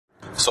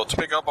So to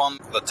pick up on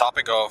the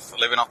topic of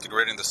living off the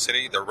grid in the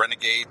city, the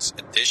Renegades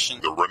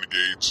Edition.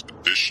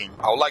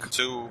 I would like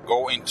to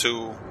go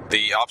into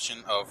the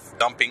option of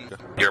dumping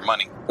your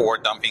money or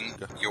dumping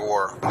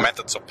your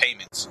methods of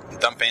payments,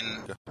 dumping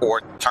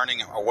or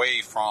turning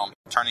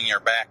your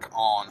back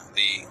on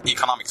the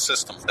economic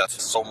system that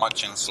so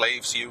much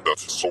enslaves you.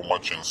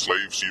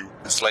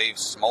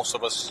 Enslaves most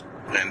of us.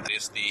 And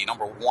is the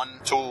number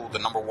one tool, the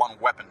number one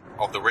weapon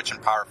of the rich and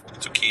powerful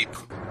to keep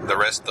the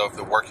rest of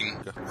the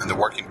working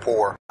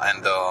poor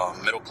and the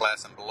middle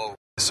class and below.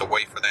 It's a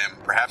way for them,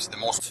 perhaps the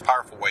most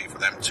powerful way for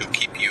them to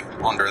keep you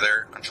under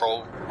their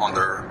control,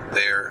 under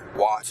their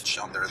watch,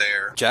 under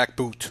their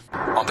jackboot,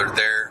 under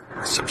their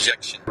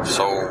subjection.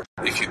 So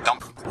if you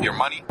dump your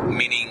money,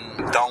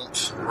 meaning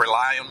don't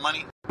rely on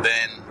money,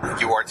 then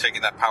you are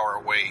taking that power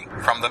away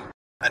from them,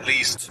 at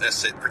least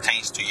as it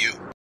pertains to you.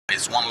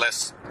 It's one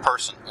less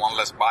person, one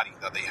less body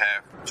that they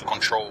have to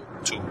control,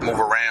 to move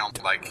around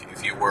like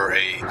if you were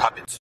a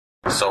puppet.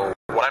 So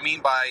what I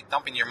mean by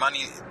dumping your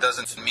money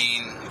doesn't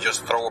mean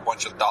just throw a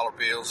bunch of dollar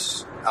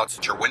bills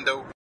out your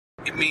window.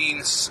 It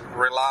means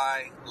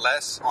rely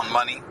less on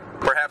money,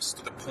 perhaps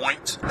to the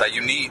point that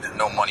you need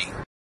no money.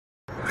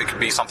 It could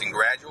be something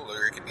gradual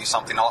or it could be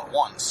something all at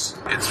once.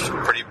 It's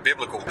pretty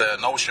biblical, the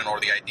notion or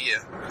the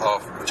idea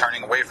of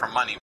turning away from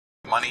money.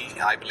 Money,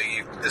 I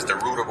believe, is the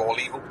root of all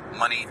evil.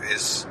 Money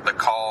is the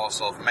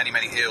cause of many,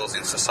 many ills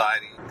in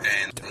society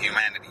and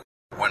humanity.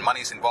 When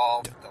money is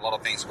involved, a lot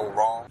of things go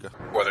wrong,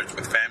 whether it's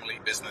with family,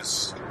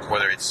 business,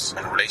 whether it's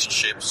in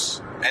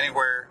relationships,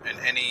 anywhere in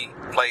any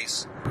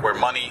place where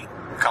money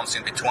comes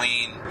in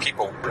between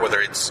people,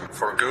 whether it's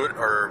for good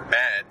or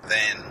bad,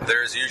 then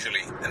there's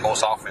usually and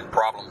most often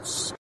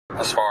problems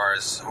as far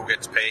as who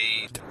gets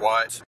paid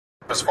what,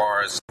 as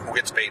far as who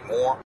gets paid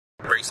more.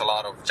 It brings a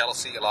lot of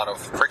jealousy, a lot of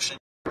friction.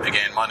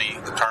 Again, money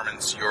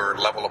determines your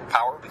level of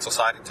power in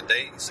society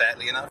today,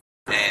 sadly enough,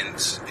 and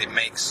it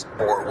makes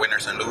for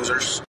winners and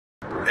losers.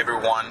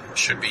 Everyone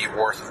should be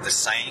worth the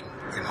same,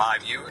 in my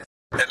view.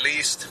 At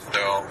least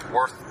the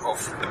worth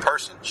of the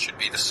person should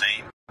be the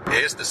same,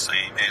 is the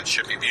same, and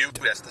should be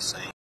viewed as the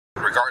same,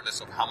 regardless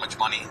of how much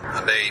money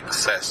they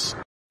possess.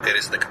 It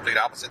is the complete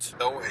opposite,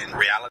 though, in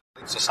reality,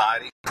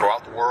 society,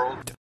 throughout the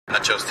world,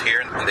 not just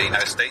here in the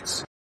United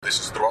States. This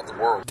is throughout the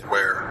world,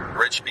 where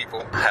rich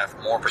people have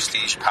more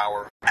prestige,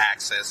 power,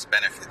 access,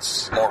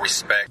 benefits, more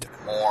respect,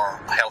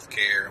 more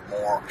healthcare,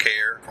 more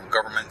care from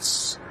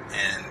governments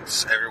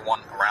and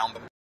everyone around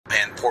them.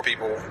 And poor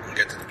people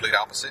get the complete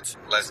opposite.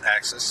 Less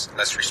access,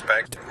 less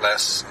respect,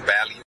 less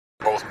value,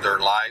 both their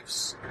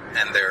lives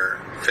and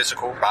their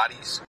physical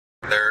bodies.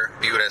 They're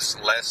viewed as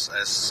less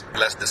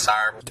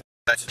desirable.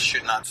 That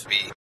should not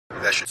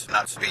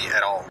be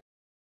at all.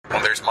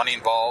 When there's money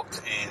involved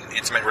in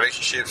intimate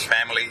relationships,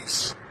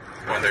 families,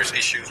 when there's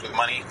issues with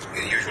money,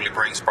 it usually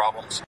brings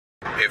problems.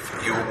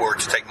 If you were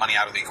to take money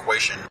out of the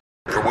equation,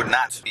 there would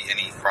not be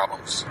any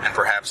problems, and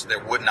perhaps there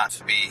would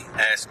not be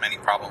as many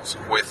problems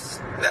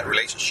with that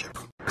relationship.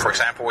 For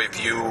example,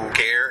 if you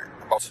care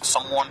about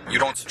someone, you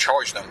don't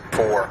charge them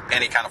for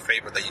any kind of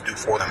favor that you do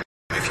for them.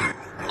 If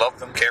you love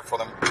them, care for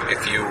them,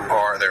 if you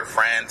are their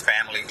friend,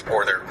 family,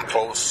 or their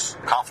close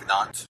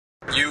confidant,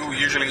 you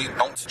usually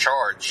don't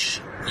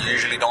charge. You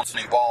usually don't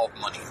involve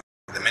money.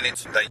 The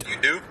minute that you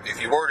do, if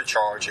you were to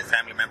charge a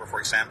family member, for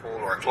example,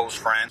 or a close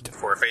friend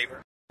for a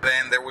favor,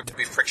 then there would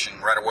be friction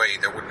right away.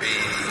 There would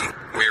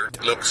be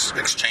weird looks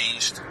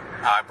exchanged,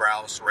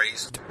 eyebrows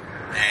raised,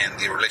 and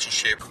the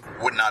relationship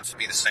would not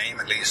be the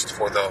same, at least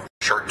for the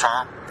short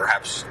term,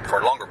 perhaps for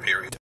a longer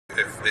period.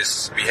 If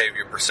this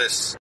behavior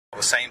persists,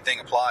 the same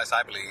thing applies,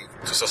 I believe,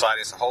 to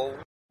society as a whole.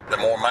 The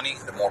more money,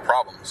 the more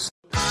problems.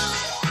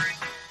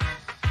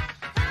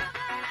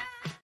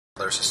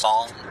 There's a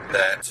song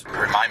that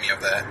reminds me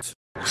of that.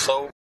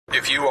 So,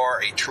 if you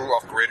are a true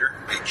off-gridder,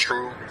 a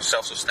true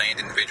self-sustained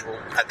individual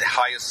at the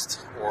highest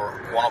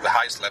or one of the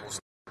highest levels,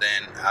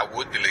 then I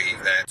would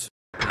believe that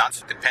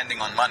not depending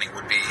on money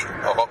would be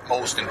of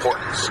utmost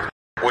importance,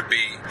 would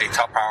be a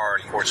top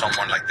priority for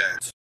someone like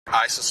that.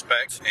 I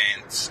suspect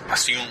and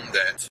assume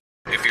that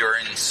if you're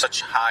in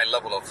such high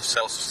level of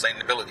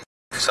self-sustainability,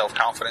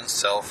 self-confidence,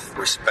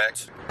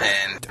 self-respect,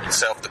 and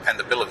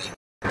self-dependability,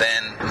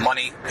 then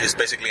money is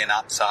basically an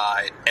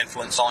outside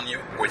influence on you,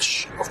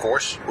 which, of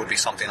course, would be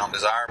something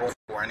undesirable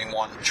for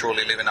anyone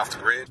truly living off the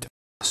grid.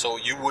 So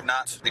you would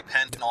not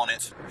depend on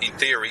it, in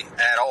theory,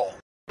 at all.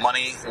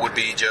 Money would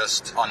be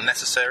just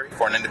unnecessary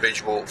for an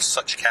individual of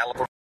such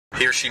caliber.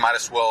 He or she might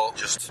as well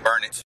just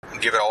burn it and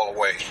give it all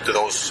away to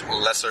those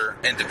lesser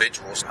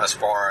individuals as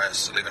far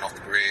as living off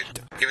the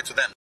grid. Give it to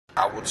them.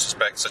 I would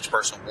suspect such a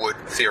person would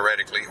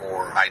theoretically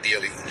or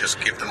ideally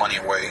just give the money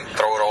away,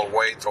 throw it all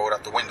away, throw it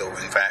out the window,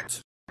 in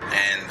fact,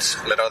 and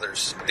let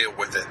others deal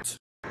with it,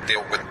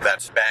 deal with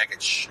that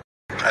baggage.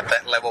 At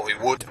that level,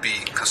 it would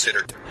be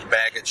considered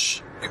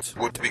baggage. It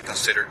would be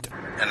considered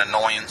an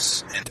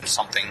annoyance and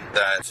something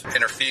that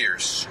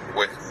interferes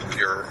with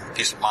your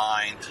peace of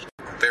mind,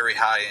 very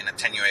high and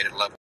attenuated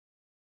level.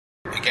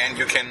 In Again,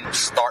 you can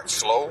start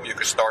slow. You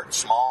can start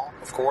small,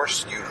 of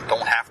course. You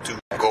don't have to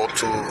go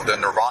to the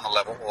nirvana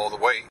level all the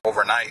way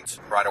overnight,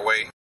 right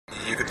away.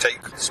 You could take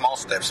small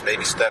steps,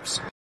 baby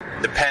steps.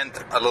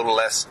 Depend a little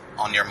less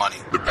on your money.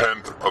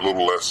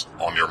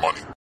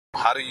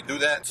 How do you do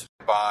that?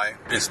 By,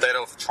 instead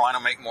of trying to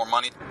make more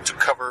money to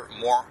cover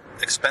more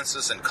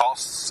expenses and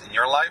costs in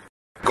your life,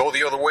 go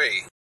the other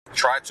way.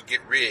 Try to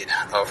get rid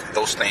of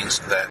those things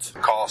that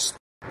cost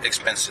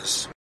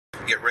expenses.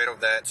 Get rid of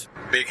that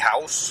big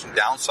house,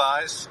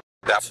 downsize.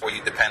 That's where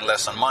you depend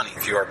less on money.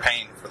 If you are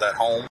paying for that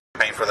home,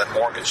 paying for that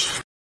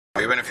mortgage,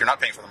 even if you're not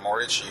paying for the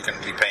mortgage, you can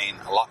be paying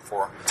a lot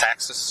for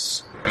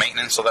taxes,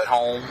 maintenance of that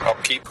home,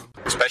 upkeep,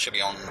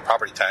 especially on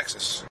property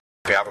taxes.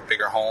 If you have a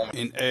bigger home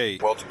in a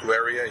well-to-do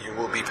area, you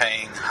will be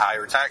paying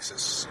higher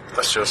taxes.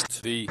 That's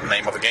just the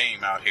name of the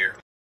game out here.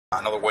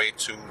 Another way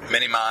to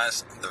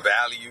minimize the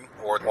value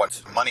or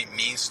what money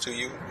means to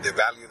you, the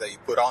value that you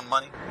put on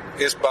money,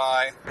 is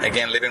by,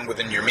 again, living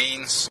within your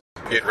means.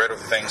 Get rid of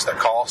the things that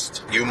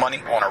cost you money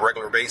on a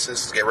regular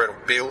basis. Get rid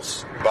of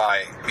bills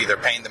by either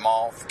paying them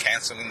off,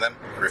 canceling them,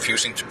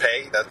 refusing to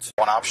pay. That's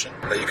one option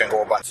that you can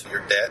go about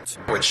your debt,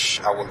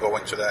 which I will go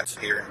into that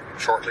here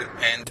shortly.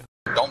 And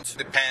don't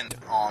depend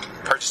on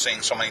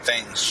purchasing so many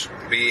things.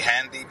 Be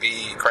handy,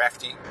 be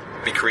crafty,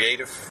 be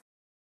creative.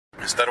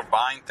 Instead of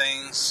buying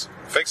things,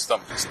 fix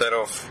them. Instead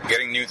of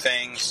getting new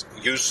things,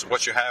 use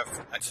what you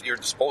have at your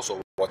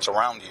disposal, what's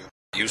around you.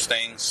 Use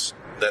things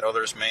that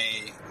others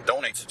may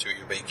donate to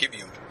you, may give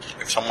you.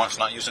 If someone's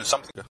not using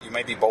something, you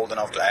may be bold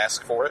enough to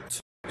ask for it.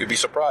 You'd be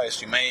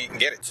surprised. You may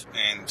get it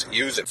and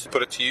use it,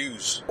 put it to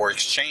use, or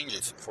exchange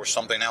it for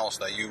something else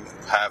that you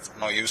have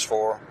no use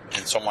for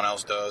and someone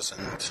else does,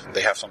 and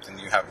they have something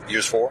you have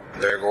use for.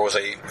 There goes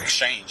a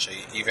exchange,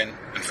 a even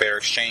and fair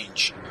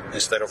exchange,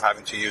 instead of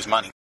having to use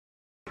money.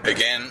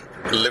 Again,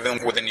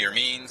 living within your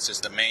means is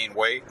the main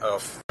way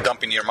of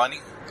dumping your money.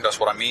 That's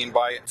what I mean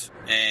by it.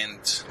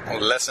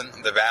 And lessen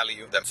the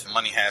value that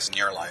money has in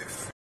your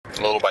life.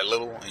 Little by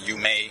little, you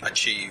may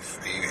achieve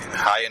a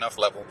high enough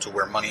level to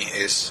where money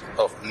is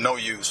of no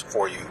use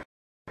for you.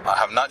 I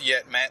have not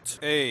yet met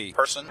a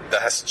person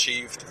that has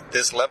achieved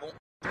this level.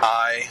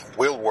 I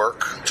will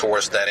work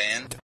towards that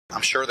end.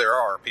 I'm sure there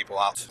are people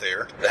out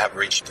there that have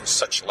reached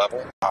such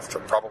level after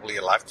probably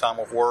a lifetime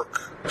of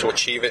work to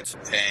achieve it,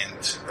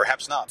 and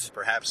perhaps not.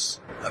 Perhaps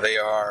they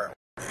are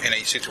in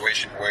a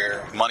situation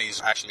where money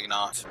is actually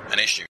not an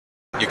issue.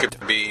 You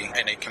could be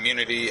in a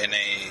community, in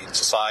a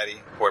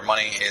society where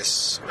money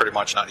is pretty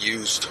much not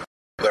used.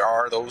 There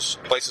are those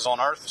places on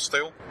Earth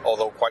still,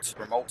 although quite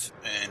remote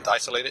and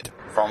isolated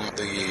from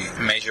the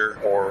major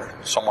or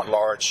somewhat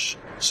large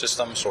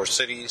systems or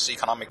cities,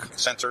 economic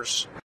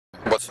centers.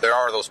 But there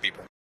are those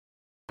people.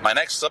 My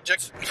next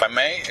subject, if I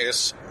may,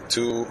 is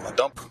to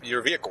dump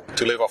your vehicle,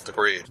 to live off the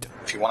grid.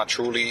 If you want to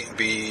truly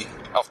be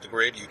off the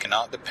grid, you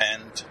cannot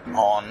depend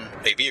on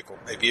a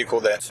vehicle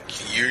that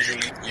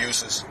usually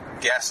uses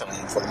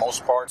gasoline for the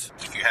most part.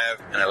 If you have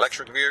an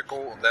electric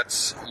vehicle,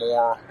 that's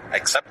more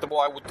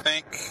acceptable, I would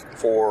think,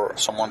 for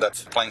someone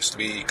that claims to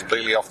be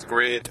completely off the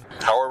grid.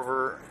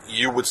 However,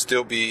 you would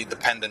still be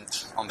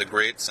dependent on the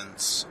grid,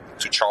 since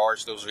to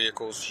charge those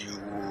vehicles, you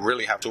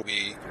really have to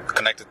be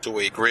connected to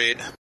a grid.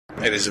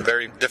 It is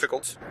very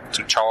difficult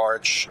to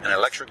charge an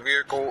electric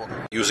vehicle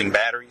using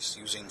batteries,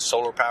 using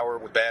solar power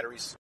with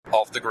batteries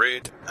off the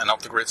grid. An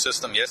off-the-grid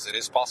system, yes, it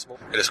is possible.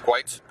 It is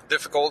quite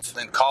difficult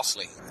and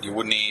costly. You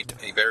would need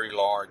a very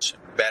large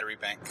battery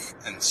bank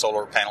and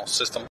solar panel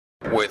system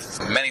with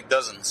many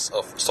dozens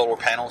of solar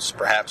panels,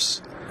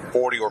 perhaps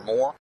 40 or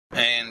more,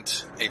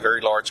 and a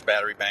very large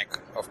battery bank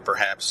of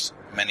perhaps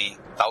many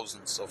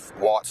thousands of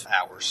watt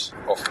hours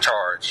of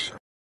charge.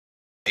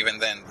 Even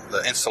then, the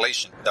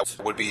installation that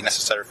would be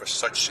necessary for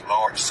such a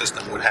large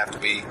system would have to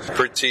be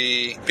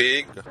pretty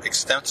big,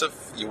 extensive.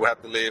 You would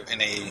have to live in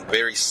a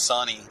very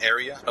sunny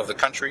area of the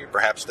country,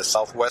 perhaps the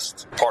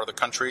southwest part of the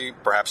country,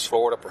 perhaps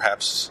Florida,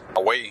 perhaps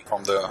away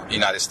from the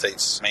United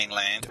States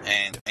mainland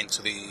and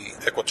into the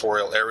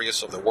equatorial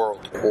areas of the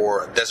world,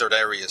 or desert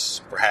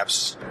areas,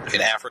 perhaps in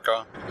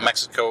Africa,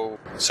 Mexico,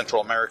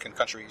 Central American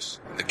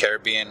countries, the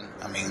Caribbean,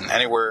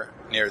 anywhere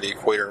near the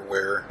equator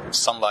where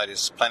sunlight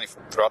is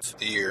plentiful throughout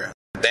the year.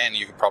 Then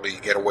you could probably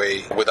get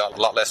away with a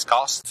lot less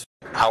cost.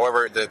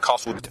 However, the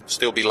cost would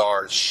still be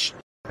large.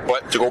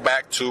 But to go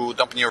back to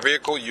dumping your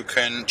vehicle, you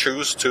can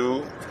choose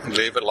to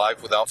live a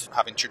life without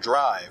having to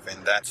drive.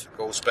 And that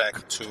goes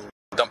back to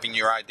dumping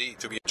your ID,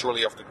 to be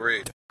truly off the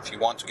grid. If you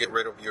want to get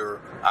rid of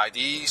your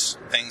IDs,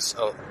 things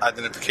of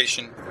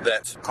identification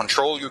that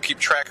control you, keep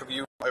track of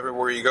you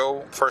everywhere you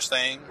go, first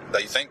thing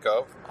that you think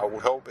of, I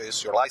would hope,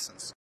 is your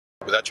license.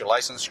 Without your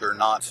license, you're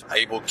not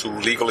able to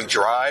legally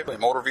drive a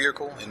motor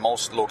vehicle in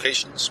most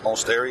locations,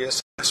 most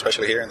areas,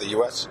 especially here in the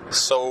U.S.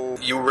 So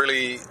you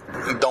really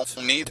don't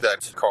need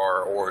that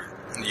car, or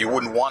you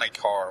wouldn't want a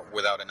car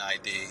without an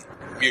ID.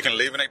 You can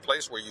live in a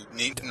place where you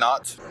need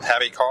not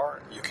have a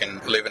car. You can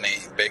live in a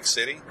big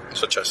city,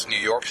 such as New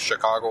York,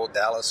 Chicago,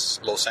 Dallas,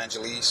 Los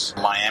Angeles,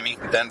 Miami,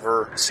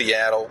 Denver,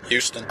 Seattle,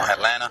 Houston,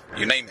 Atlanta,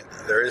 you name it.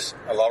 There is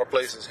a lot of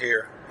places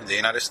here in the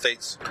United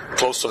States,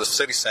 close to the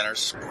city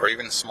centers, or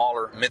even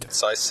smaller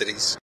mid-sized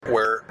cities,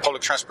 where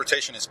public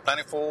transportation is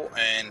plentiful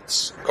and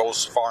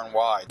goes far and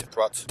wide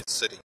throughout the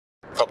city.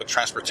 Public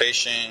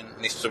transportation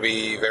needs to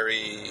be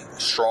very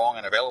strong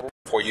and available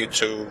for you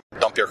to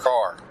dump your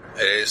car.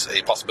 It is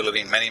a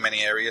possibility in many,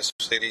 many areas,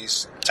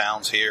 cities,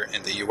 towns here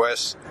in the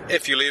U.S.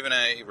 If you live in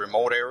a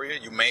remote area,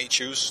 you may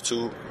choose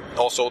to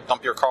also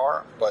dump your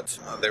car, but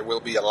there will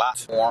be a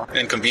lot more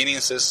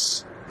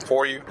inconveniences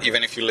for you.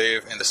 Even if you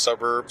live in the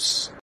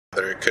suburbs,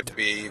 there could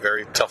be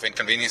very tough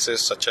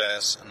inconveniences, such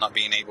as not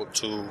being able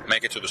to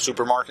make it to the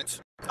supermarket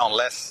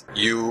unless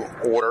you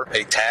order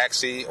a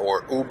taxi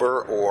or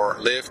Uber or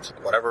Lyft,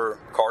 whatever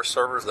car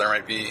service there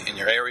might be in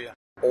your area.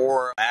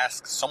 Or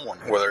ask someone,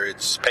 whether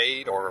it's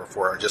paid or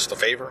for just a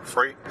favor,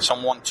 free,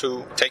 someone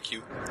to take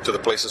you to the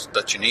places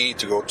that you need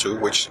to go to,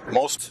 which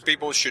most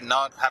people should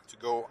not have to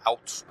go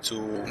out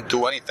to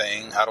do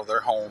anything out of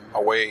their home,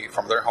 away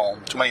from their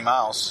home, too many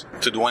miles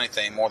to do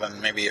anything more than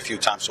maybe a few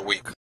times a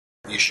week.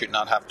 You should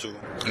not have to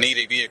need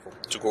a vehicle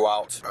to go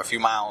out a few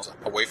miles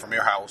away from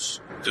your house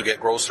to get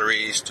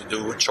groceries, to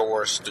do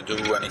chores, to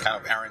do any kind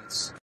of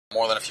errands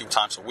more than a few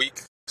times a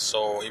week.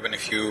 So even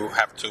if you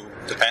have to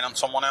depend on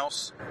someone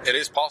else, it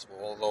is possible,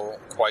 although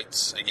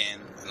quite, again,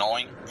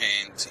 annoying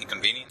and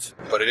inconvenient.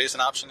 But it is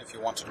an option if you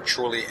want to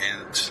truly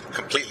and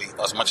completely,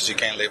 as much as you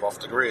can, live off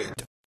the grid.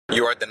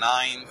 You are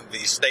denying the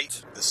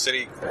state, the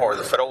city, or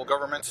the federal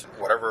government,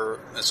 whatever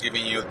is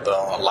giving you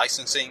the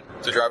licensing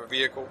to drive a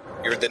vehicle,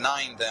 you're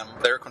denying them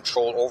their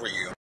control over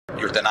you.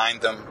 You're denying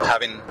them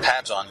having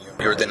tabs on you.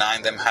 You're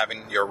denying them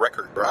having your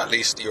record, or at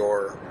least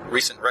your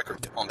recent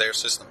record on their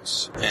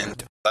systems.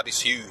 And that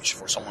is huge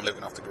for someone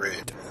living off the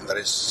grid. And that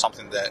is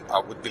something that I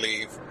would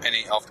believe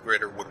any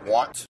off-the-gridder would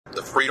want.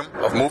 The freedom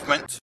of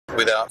movement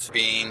without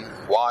being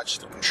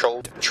watched,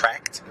 controlled,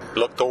 tracked,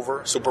 looked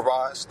over,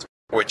 supervised,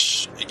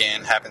 which,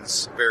 again,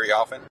 happens very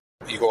often.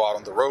 You go out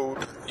on the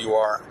road, you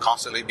are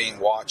constantly being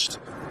watched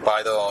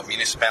by the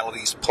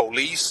municipality's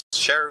police,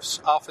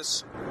 sheriff's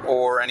office,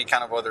 or any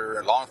kind of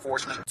other law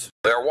enforcement.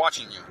 They are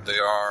watching you. They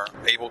are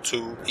able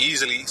to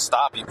easily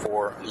stop you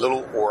for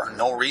little or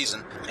no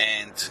reason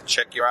and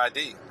check your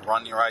ID,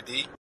 run your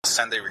ID,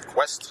 send a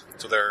request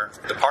to their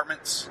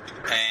departments,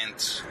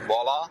 and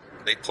voila,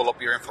 they pull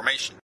up your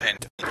information.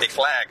 And a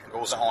flag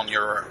goes on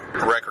your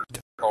record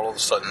all of a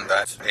sudden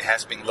that it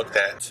has been looked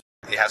at,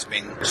 it has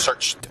been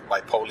searched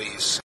by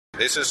police.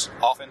 This is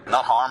often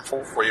not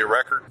harmful for your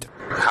record.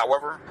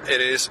 However,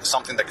 it is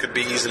something that could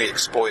be easily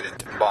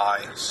exploited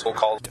by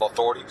so-called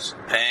authorities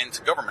and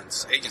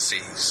governments,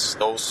 agencies,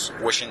 those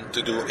wishing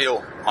to do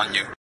ill on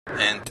you.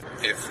 And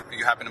if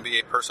you happen to be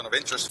a person of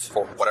interest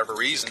for whatever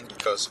reason,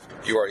 because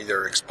you are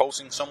either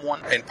exposing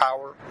someone in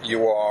power,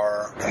 you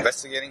are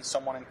investigating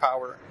someone in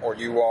power, or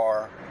you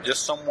are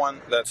just someone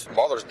that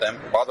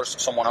bothers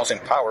someone else in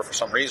power for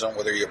some reason,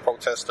 whether you're a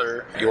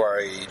protester, you are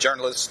a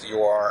journalist,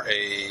 you are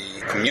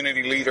a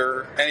community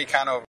leader, any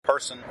kind of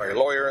person or a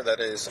lawyer that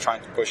is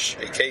trying to push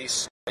a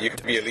case. You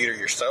could be a leader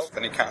yourself,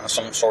 any kind of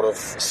some sort of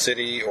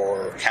city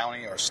or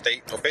county or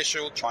state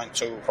official trying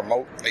to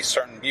promote a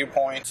certain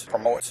viewpoint,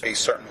 promote a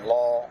certain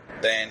law,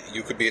 then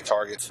you could be a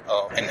target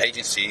of an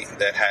agency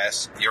that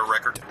has your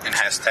record and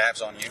has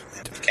tabs on you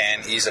and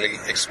can easily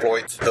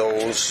exploit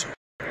those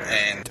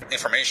and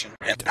information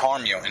and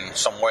harm you in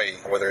some way,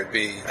 whether it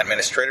be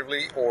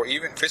administratively or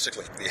even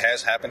physically. It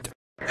has happened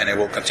and it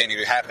will continue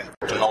to happen,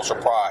 to no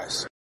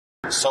surprise.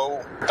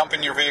 So,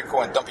 dumping your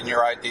vehicle and dumping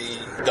your ID,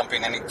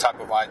 dumping any type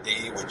of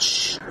ID,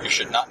 which you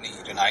should not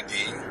need an ID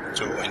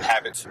to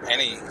inhabit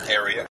any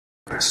area.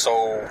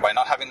 So, by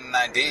not having an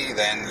ID,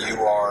 then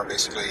you are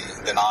basically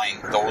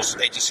denying those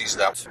agencies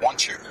that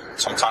want you.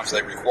 Sometimes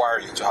they require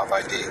you to have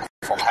ID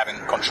from having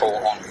control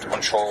on you,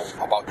 control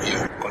about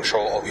you,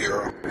 control of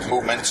your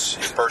movements,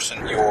 your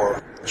person,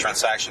 your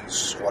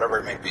transactions, whatever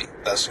it may be.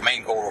 That's the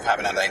main goal of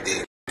having an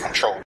ID,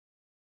 control.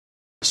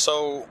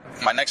 So,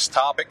 my next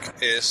topic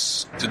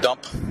is to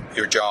dump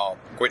your job,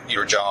 quit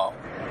your job,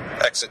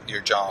 exit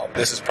your job.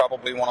 This is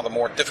probably one of the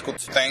more difficult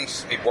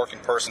things a working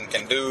person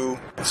can do,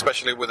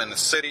 especially within the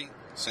city,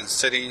 since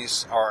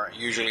cities are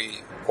usually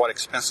quite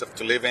expensive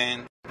to live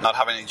in. Not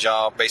having a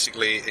job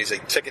basically is a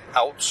ticket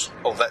out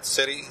of that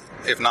city.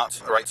 If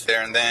not right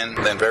there and then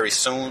very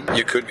soon,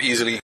 you could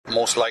easily,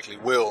 most likely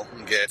will,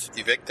 get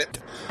evicted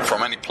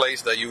from any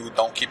place that you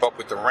don't keep up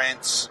with the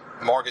rents,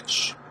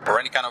 mortgage, or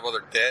any kind of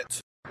other debt.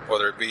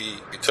 Whether it be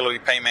utility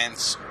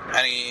payments,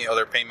 any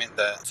other payment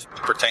that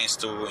pertains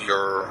to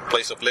your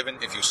place of living.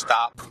 If you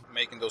stop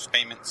making those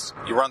payments,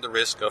 you run the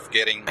risk of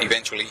getting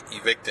eventually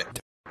evicted,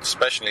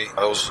 especially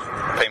those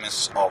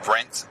payments of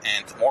rent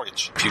and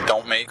mortgage. If you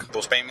don't make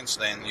those payments,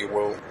 then you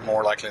will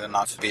more likely than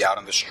not be out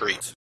on the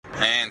street.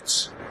 And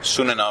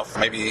soon enough,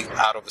 maybe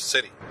out of the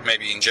city,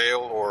 maybe in jail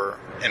or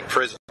in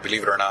prison,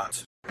 believe it or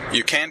not.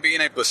 You can be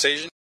in a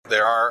position.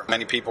 There are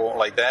many people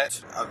like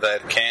that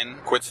can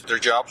quit their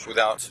jobs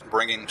without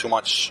bringing too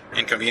much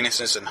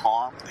inconveniences and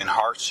harm and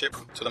hardship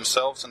to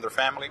themselves and their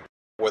family.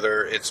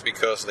 Whether it's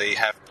because they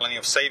have plenty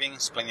of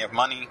savings, plenty of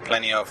money,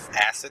 plenty of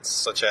assets,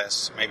 such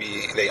as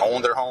maybe they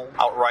own their home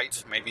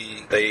outright,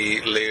 maybe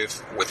they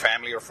live with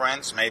family or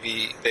friends,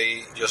 maybe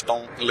they just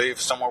don't live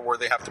somewhere where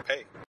they have to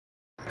pay.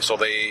 So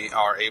they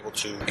are able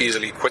to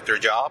easily quit their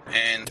job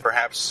and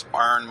perhaps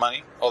earn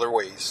money other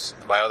ways,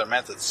 by other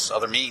methods,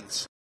 other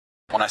means.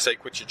 When I say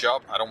quit your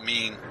job, I don't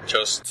mean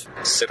just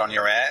sit on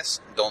your ass,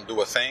 don't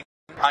do a thing.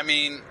 I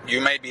mean, you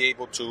may be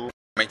able to,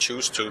 may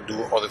choose to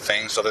do other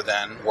things other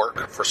than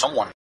work for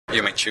someone.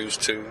 You may choose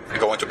to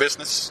go into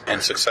business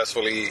and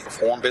successfully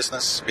perform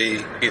business,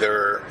 be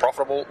either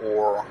profitable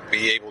or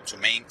be able to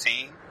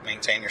maintain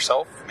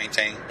yourself,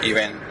 maintain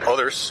even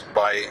others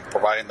by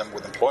providing them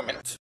with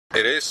employment.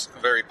 It is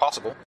very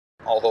possible,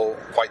 although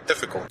quite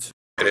difficult.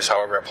 It is,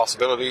 however, a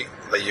possibility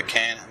that you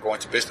can go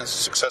into business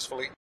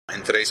successfully.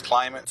 In today's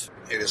climate,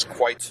 it is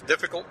quite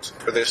difficult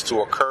for this to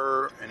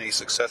occur in a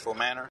successful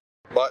manner.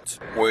 But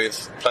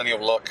with plenty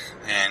of luck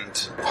and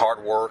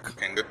hard work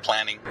and good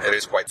planning, it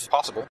is quite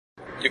possible.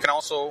 You can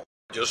also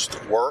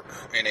just work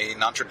in a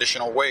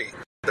non-traditional way.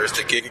 There's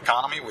the gig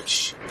economy,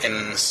 which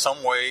in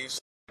some ways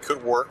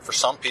could work for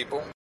some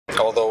people,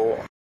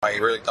 although I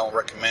really don't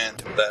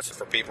recommend that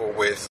for people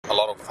with a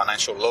lot of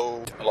financial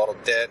load, a lot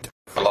of debt,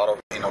 a lot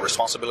of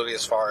responsibility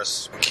as far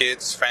as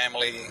kids,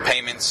 family,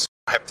 payments,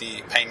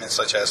 hefty payments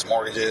such as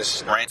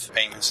mortgages, rent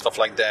payments, stuff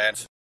like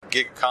that.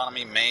 Gig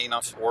economy may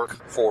not work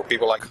for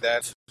people like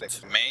that.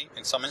 It may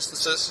in some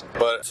instances,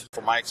 but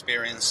from my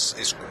experience,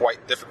 it's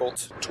quite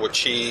difficult to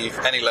achieve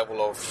any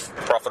level of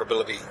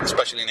profitability,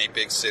 especially in a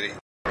big city.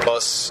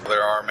 Plus,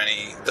 there are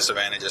many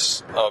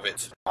disadvantages of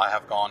it. I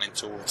have gone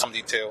into some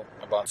detail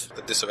about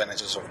the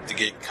disadvantages of the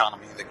gig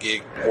economy, the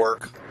gig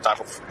work type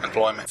of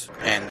employment,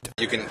 and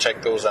you can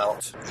check those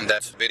out in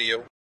that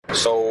video.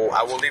 So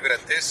I will leave it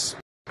at this.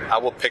 I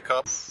will pick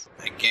up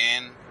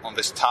again on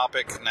this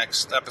topic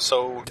next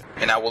episode,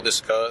 and I will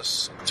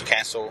discuss to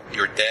cancel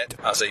your debt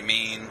as a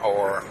mean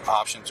or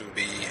option to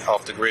be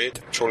off the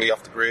grid, truly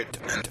off the grid.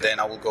 And then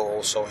I will go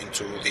also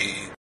into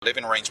the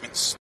living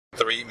arrangements,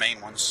 3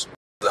 main ones: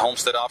 the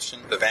homestead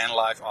option, the van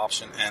life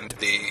option, and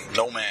the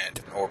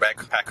nomad or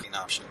backpacking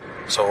option.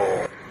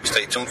 So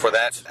stay tuned for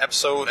that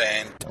episode,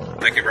 and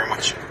thank you very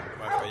much.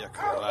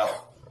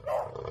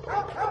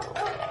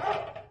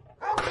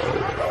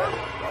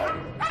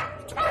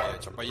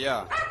 Echa para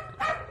allá.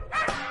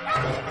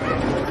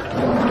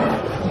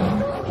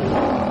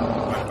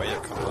 Vai para allá,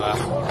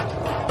 carajo. Vai para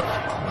allá.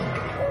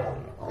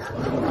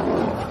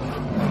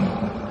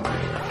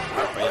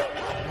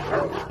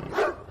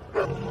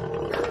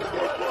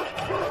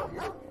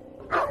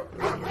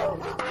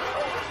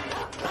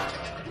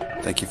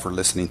 Thank you for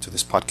listening to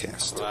this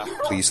podcast.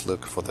 Please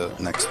look for the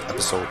next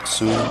episode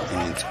soon,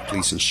 and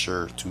please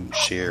ensure to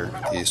share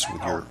this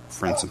with your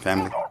friends and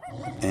family.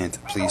 And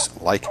please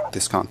like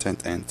this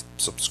content and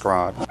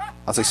subscribe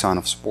as a sign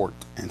of support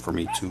and for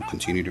me to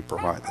continue to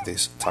provide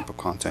this type of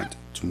content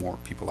to more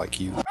people like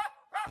you.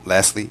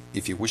 Lastly,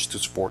 if you wish to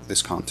support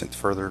this content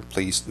further,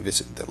 please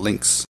visit the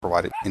links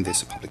provided in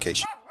this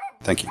publication.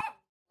 Thank you.